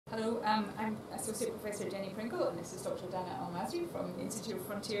Hello, I'm Associate Professor Jenny Pringle, and this is Dr. Dana Almazri from the Institute of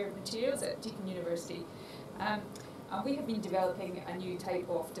Frontier Materials at Deakin University. We have been developing a new type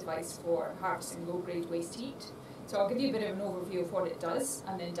of device for harvesting low-grade waste heat. So I'll give you a bit of an overview of what it does,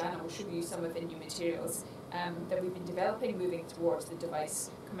 and then Dana will show you some of the new materials that we've been developing, moving towards the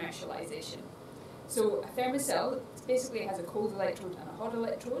device commercialization. So a thermocell basically has a cold electrode and a hot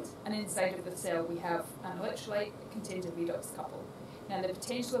electrode, and inside of the cell we have an electrolyte that contains a redox couple. Now the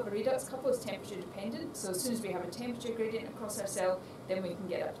potential of a redox couple is temperature dependent, so as soon as we have a temperature gradient across our cell, then we can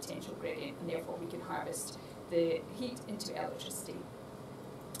get a potential gradient, and therefore we can harvest the heat into electricity.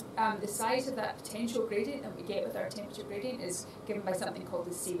 The size of that potential gradient that we get with our temperature gradient is given by something called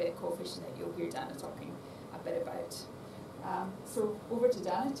the Seebeck coefficient that you'll hear Dana talking a bit about. So over to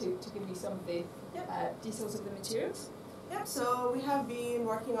Dana to give you some of the details of the materials. Yep, so we have been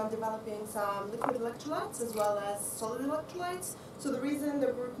working on developing some liquid electrolytes as well as solid electrolytes. So the reason the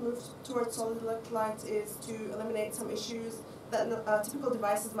group moved towards solid electrolytes is to eliminate some issues that typical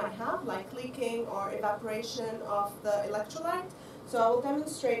devices might have, like leaking or evaporation of the electrolyte. So I will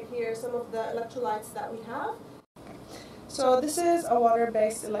demonstrate here some of the electrolytes that we have. So this is a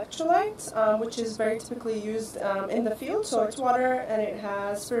water-based electrolyte, which is very typically used in the field. So it's water and it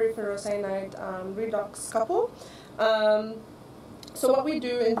has ferrocyanide redox couple. So what we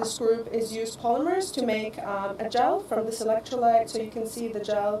do in this group is use polymers to make a gel from this electrolyte. So you can see the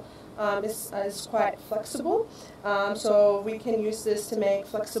gel is quite flexible. So we can use this to make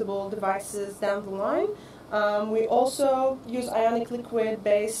flexible devices down the line. We also use ionic liquid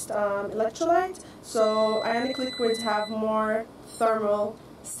based electrolyte. So ionic liquids have more thermal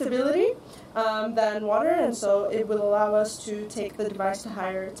stability than water, and so it will allow us to take the device to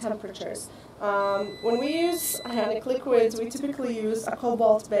higher temperatures. When we use ionic liquids, we typically use a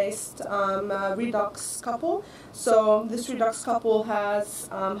cobalt-based redox couple. So this redox couple has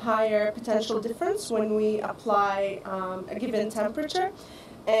higher potential difference when we apply a given temperature.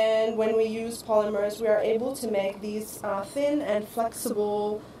 And when we use polymers, we are able to make these thin and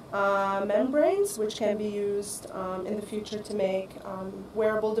flexible membranes, which can be used in the future to make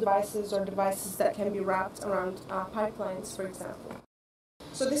wearable devices or devices that can be wrapped around pipelines, for example.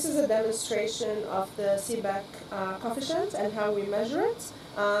 So this is a demonstration of the Seebeck coefficient and how we measure it.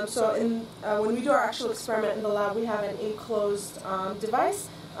 When we do our actual experiment in the lab, we have an enclosed device,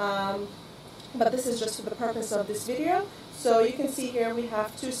 but this is just for the purpose of this video. So you can see here we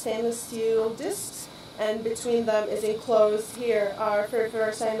have two stainless steel discs, and between them is enclosed here our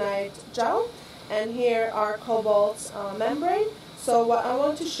ferrocyanide gel, and here our cobalt membrane. So what I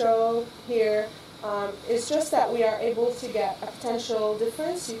want to show here is just that we are able to get a potential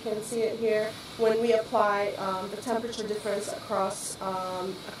difference. You can see it here when we apply the temperature difference across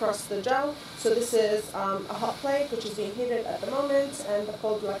the gel. So this is a hot plate which is being heated at the moment, and the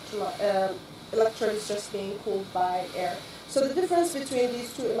cold electrode is just being cooled by air. So the difference between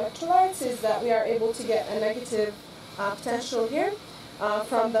these two electrolytes is that we are able to get a negative potential here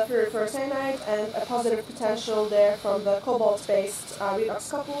from the ferrocyanide and a positive potential there from the cobalt-based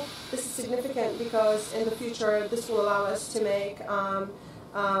redox couple. This is significant because in the future this will allow us to make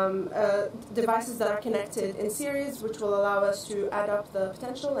devices that are connected in series, which will allow us to add up the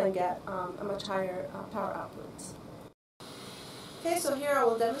potential and get a much higher power output. Okay, so here I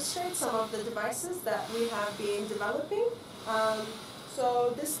will demonstrate some of the devices that we have been developing.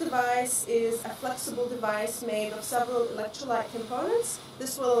 So this device is a flexible device made of several electrolyte components.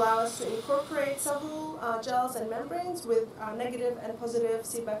 This will allow us to incorporate several gels and membranes with negative and positive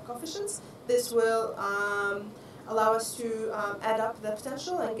Seebeck coefficients. This will allow us to add up the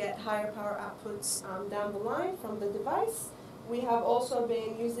potential and get higher power outputs down the line from the device. We have also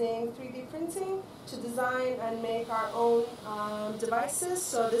been using 3D printing to design and make our own devices.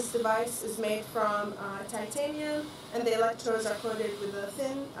 So this device is made from titanium, and the electrodes are coated with a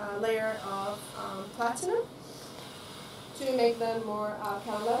thin layer of platinum to make them more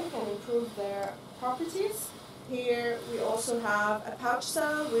catalytic and improve their properties. Here we also have a pouch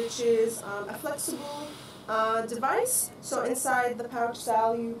cell, which is a flexible device. So inside the pouch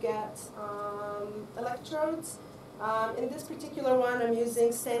cell you get electrodes. In this particular one, I'm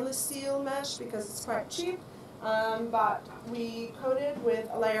using stainless steel mesh because it's quite cheap, but we coat it with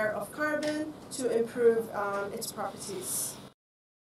a layer of carbon to improve its properties.